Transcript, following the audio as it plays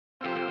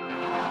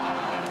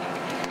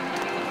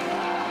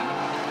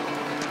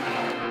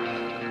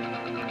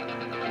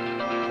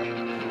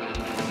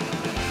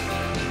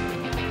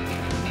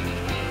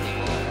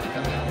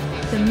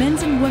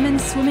men's and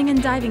women's swimming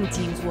and diving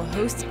teams will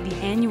host the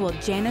annual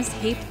Janis,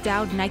 Hape,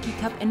 Dowd Nike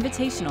Cup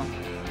Invitational,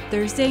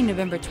 Thursday,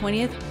 November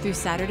 20th through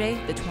Saturday,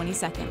 the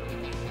 22nd.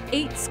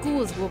 8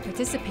 schools will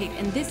participate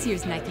in this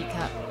year's Nike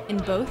Cup in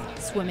both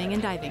swimming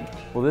and diving.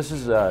 Well, this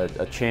is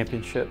a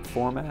championship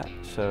format,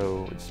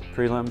 so it's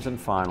prelims and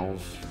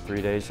finals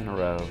 3 days in a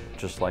row,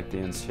 just like the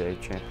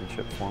NCAA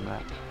championship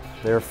format.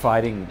 They're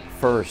fighting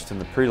first in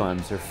the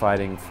prelims, they're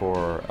fighting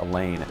for a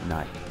lane at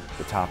night.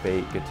 The top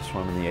 8 get to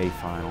swim in the A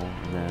final,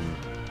 and then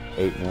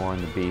 8 more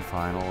in the B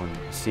final and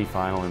C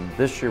final, and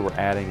this year we're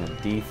adding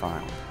a D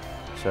final.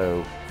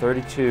 So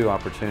 32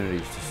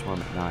 opportunities to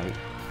swim at night.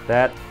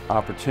 That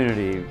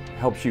opportunity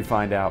helps you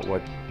find out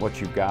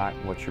what you've got,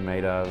 what you're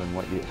made of,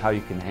 and how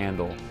you can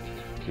handle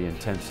the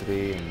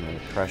intensity and the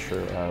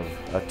pressure of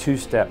a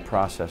 2-step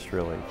process,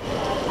 really.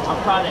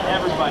 I'm proud of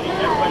everybody.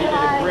 Everybody did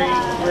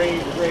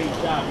a great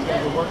job. You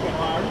guys are working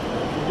hard.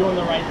 You're doing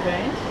the right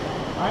things.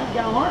 All right, we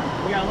gotta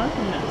learn. We gotta learn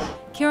from this.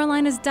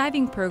 Carolina's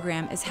diving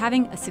program is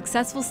having a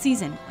successful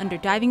season under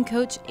diving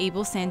coach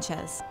Abel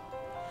Sanchez.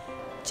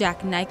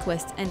 Jack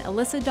Nyquist and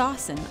Alyssa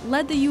Dawson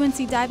led the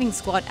UNC diving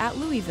squad at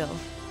Louisville,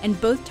 and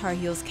both Tar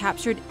Heels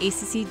captured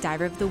ACC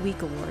Diver of the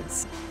Week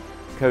awards.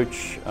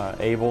 Coach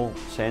Abel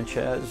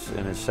Sanchez,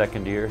 in his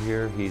second year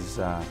here, he's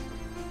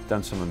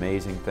done some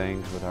amazing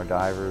things with our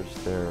divers.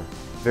 They're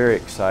very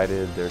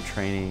excited. Their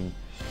training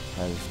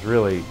has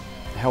really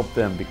helped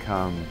them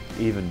become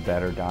even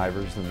better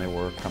divers than they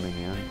were coming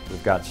in.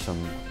 We've got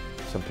some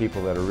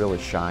people that are really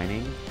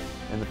shining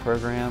in the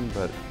program,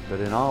 but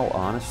in all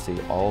honesty,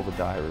 all the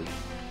divers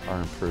are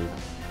improving.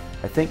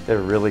 I think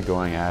they're really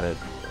going at it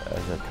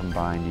as a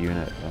combined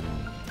unit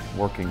and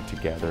working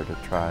together to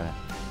try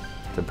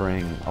to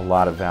bring a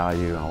lot of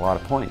value and a lot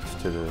of points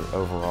to the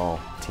overall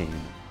team.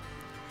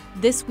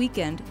 This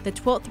weekend, the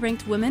 12th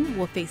ranked women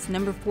will face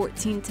number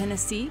 14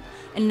 Tennessee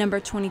and number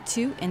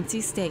 22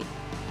 NC State.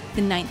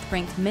 The 9th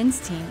ranked men's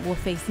team will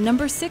face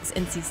number 6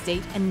 NC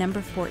State and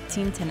number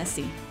 14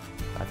 Tennessee.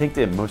 I think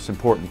the most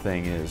important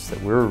thing is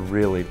that we're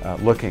really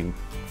looking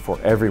for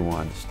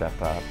everyone to step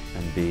up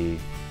and be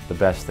the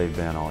best they've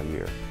been all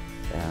year.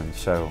 And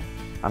so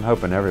I'm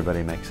hoping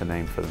everybody makes a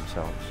name for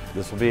themselves.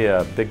 This will be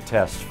a big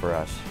test for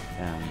us,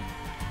 and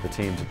the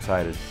team's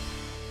excited.